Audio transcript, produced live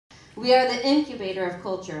We are the incubator of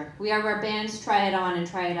culture. We are where bands try it on and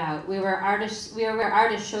try it out. We are where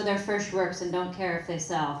artists show their first works and don't care if they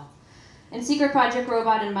sell. In Secret Project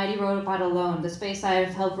Robot and Mighty Robot Alone, the space I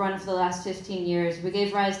have helped run for the last 15 years, we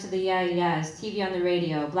gave rise to the Yeah Yeahs, TV on the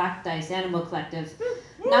Radio, Black Dice, Animal Collective,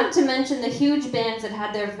 not to mention the huge bands that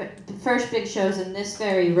had their first big shows in this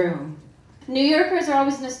very room. New Yorkers are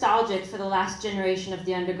always nostalgic for the last generation of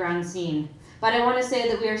the underground scene, but I want to say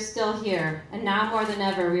that we are still here, and now more than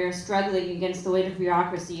ever, we are struggling against the weight of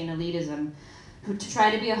bureaucracy and elitism, to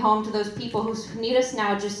try to be a home to those people who need us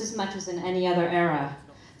now just as much as in any other era.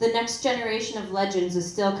 The next generation of legends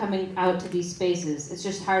is still coming out to these spaces. It's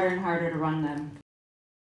just harder and harder to run them.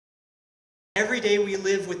 Every day we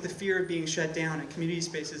live with the fear of being shut down in community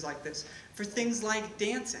spaces like this for things like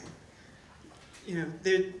dancing. You know,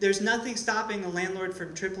 there's nothing stopping the landlord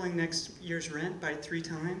from tripling next year's rent by 3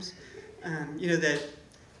 times. You know, that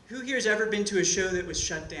who here has ever been to a show that was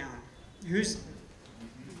shut down?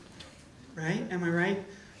 Right? Am I right?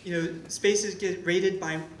 You know, spaces get rated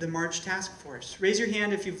by the March Task Force. Raise your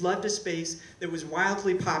hand if you've loved a space that was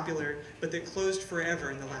wildly popular, but that closed forever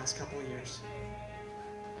in the last couple of years.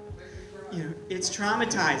 You know, it's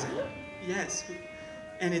traumatizing, yes,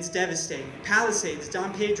 and it's devastating. Palisades,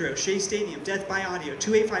 Don Pedro, Shea Stadium, Death by Audio,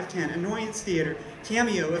 28510, Annoyance Theater,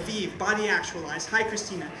 Cameo, Aviv, Body Actualized, Hi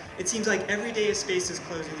Christina. It seems like every day a space is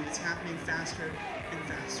closing and it's happening faster and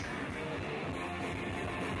faster.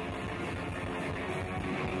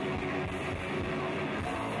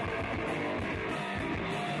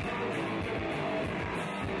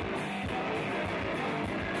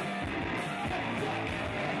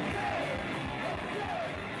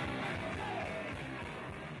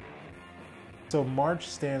 So MARCH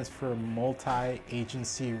stands for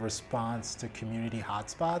Multi-Agency Response to Community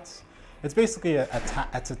Hotspots. It's basically a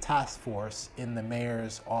task force in the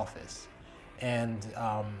mayor's office. And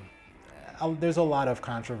there's a lot of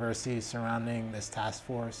controversy surrounding this task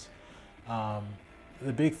force.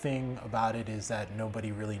 The big thing about it is that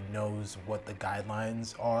nobody really knows what the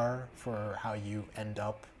guidelines are for how you end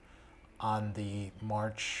up on the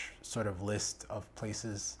MARCH sort of list of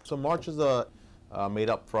places. So MARCH is made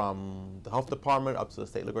up from the health department up to the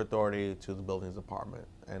state liquor authority to the buildings department.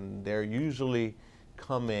 And they're usually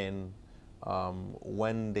come in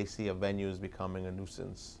when they see a venue is becoming a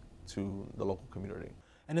nuisance to the local community.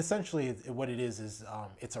 And essentially what it is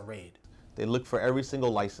it's a raid. They look for every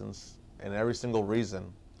single license and every single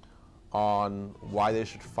reason on why they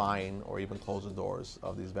should fine or even close the doors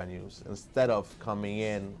of these venues, instead of coming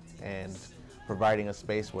in and providing a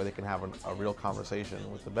space where they can have a real conversation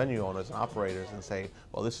with the venue owners and operators and say,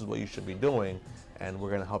 well, this is what you should be doing, and we're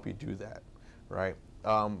going to help you do that, right?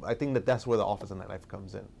 I think that's where the Office of Nightlife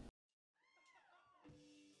comes in.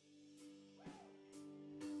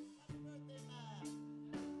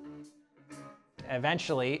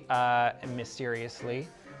 Eventually, mysteriously,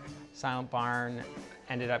 Silent Barn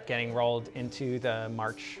ended up getting rolled into the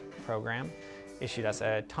MARCH program, issued us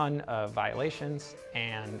a ton of violations,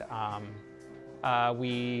 and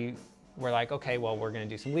we were like, okay, well, we're going to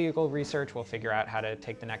do some legal research. We'll figure out how to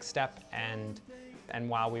take the next step. And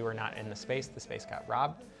while we were not in the space got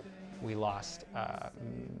robbed. We lost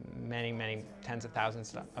many tens of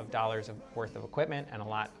thousands of dollars worth of equipment, and a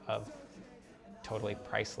lot of totally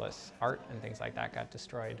priceless art and things like that got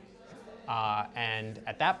destroyed. And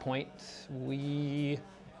at that point, we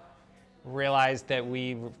realized that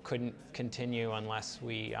we couldn't continue unless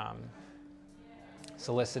we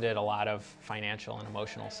solicited a lot of financial and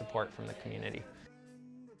emotional support from the community.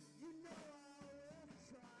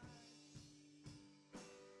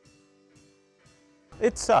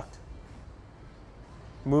 It sucked.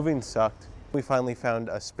 Moving sucked. We finally found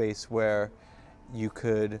a space where you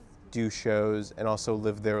could do shows and also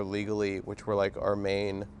live there legally, which were like our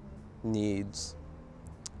main needs.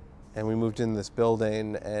 And we moved in this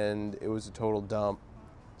building and it was a total dump.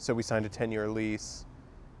 So we signed a 10-year lease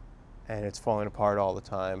and it's falling apart all the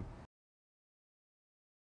time.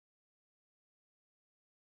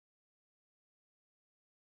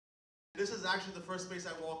 This is actually the first space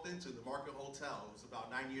I walked into, the Market Hotel. It was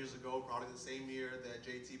about 9 years ago, probably the same year that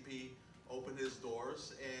JTP opened his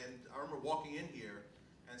doors. And I remember walking in here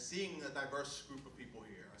and seeing a diverse group of people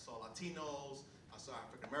here. I saw Latinos, I saw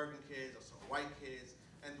African American kids, I saw white kids,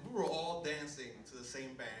 and we were all dancing to the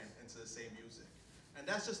same band and to the same music. And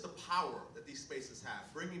that's just the power that these spaces have,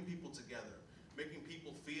 bringing people together, making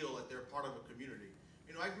people feel that they're part of a community.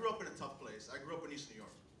 You know, I grew up in a tough place. I grew up in East New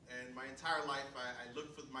York. And my entire life, I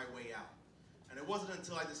looked for my way out. And it wasn't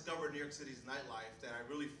until I discovered New York City's nightlife that I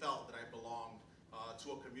really felt that I belonged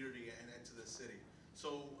to a community and to the city.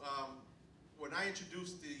 So when I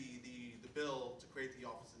introduced the bill to create the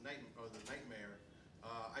Office of the Night Mayor,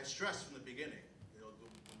 I stressed from the beginning, you know, the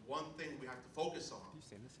one thing we have to focus on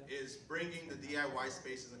is bringing the DIY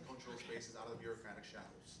spaces and cultural spaces out of the bureaucratic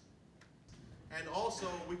shadows. And also,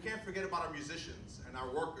 we can't forget about our musicians and our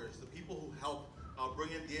workers, the people who help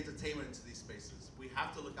bring in the entertainment into these spaces. We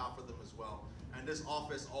have to look out for them as well. And this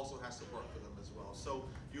office also has to work for them as well. So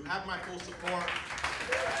you have my full support.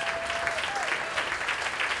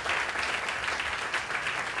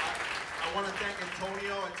 I want to thank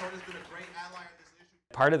Antonio. Antonio's been a great ally in this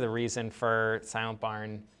issue. Part of the reason for Silent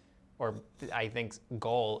Barn, or I think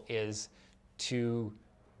goal, is to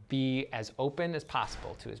be as open as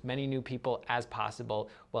possible to as many new people as possible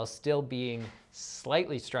while still being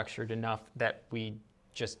slightly structured enough that we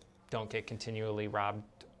just don't get continually robbed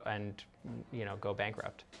and, you know, go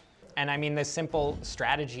bankrupt. And I mean, the simple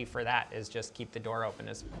strategy for that is just keep the door open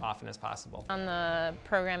as often as possible. On the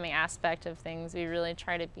programming aspect of things, we really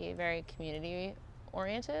try to be very community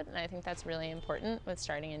oriented, and I think that's really important with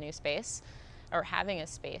starting a new space or having a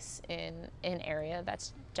space in an area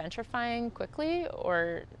that's gentrifying quickly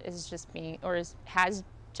or is just being, or has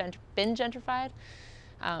been gentrified.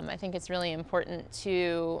 I think it's really important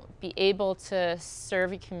to be able to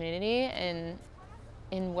serve a community in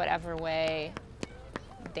whatever way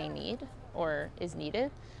they need or is needed.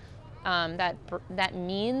 That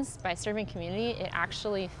means, by serving community, it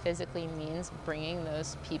actually physically means bringing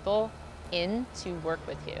those people in to work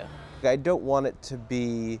with you. I don't want it to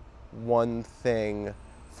be one thing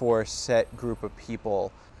for a set group of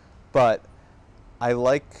people, but I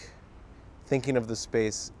like thinking of the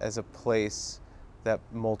space as a place that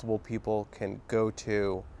multiple people can go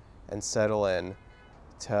to and settle in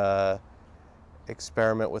to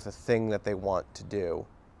experiment with a thing that they want to do.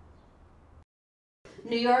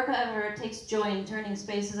 New York, however, takes joy in turning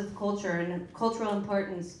spaces of culture and cultural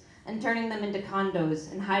importance and turning them into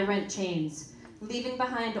condos and high-rent chains, leaving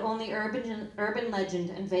behind only urban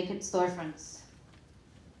legend and vacant storefronts.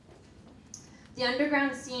 The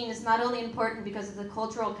underground scene is not only important because of the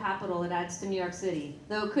cultural capital it adds to New York City,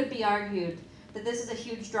 though it could be argued that this is a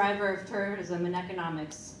huge driver of tourism and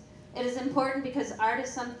economics. It is important because art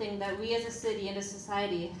is something that we as a city and a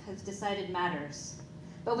society have decided matters.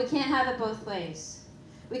 But we can't have it both ways.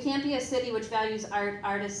 We can't be a city which values art,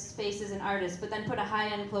 artists, spaces, and artists, but then put a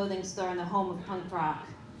high-end clothing store in the home of punk rock.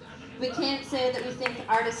 We can't say that we think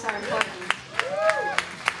artists are important.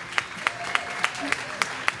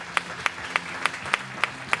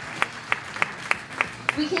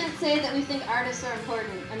 We can't say that we think artists are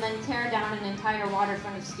important and then tear down an entire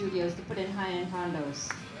waterfront of studios to put in high-end condos.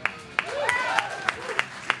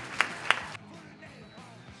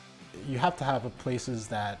 You have to have places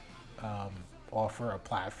that offer a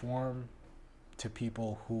platform to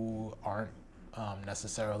people who aren't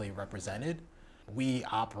necessarily represented. We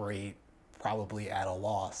operate probably at a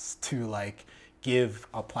loss to give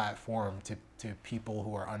a platform to people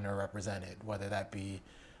who are underrepresented, whether that be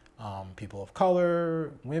people of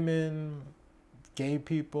color, women, gay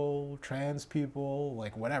people, trans people,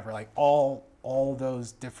 whatever. All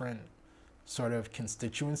those different sort of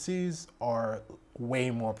constituencies are way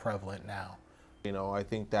more prevalent now. You know, I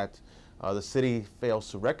think that the city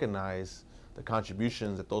fails to recognize the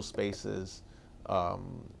contributions that those spaces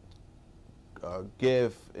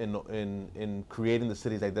give in creating the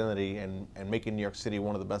city's identity and making New York City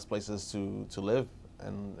one of the best places to live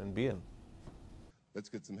and be in. Let's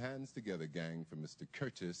get some hands together, gang, for Mr.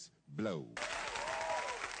 Curtis Blow.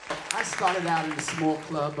 I started out in a small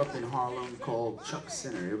club up in Harlem called Chuck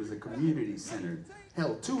Center. It was a community center.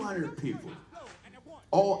 Held 200 people,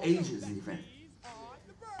 all ages even.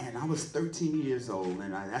 And I was 13 years old,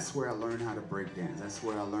 and that's where I learned how to break dance. That's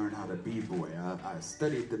where I learned how to b-boy. I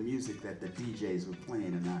studied the music that the DJs were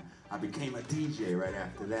playing, and I became a DJ right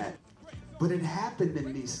after that. But it happened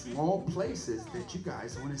in these small places that you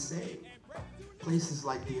guys want to say. Places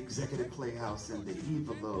like the Executive Playhouse and the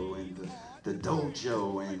Evolo and the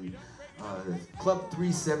Dojo and Club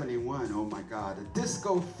 371, oh my God, the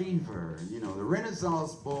Disco Fever, you know, the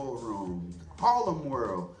Renaissance Ballroom, Harlem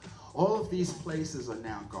World. All of these places are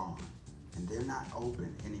now gone, and they're not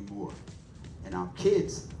open anymore. And our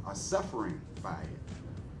kids are suffering by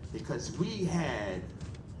it because we had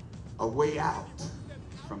a way out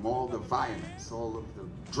from all the violence, all of the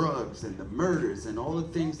drugs and the murders and all the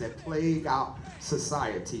things that plague our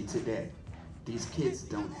society today. These kids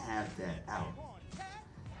don't have that out.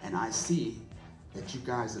 And I see that you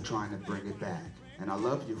guys are trying to bring it back. And I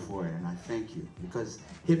love you for it, and I thank you, because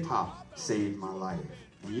hip-hop saved my life.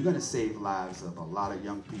 And you're gonna save lives of a lot of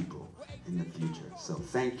young people in the future. So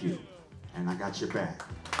thank you, and I got your back.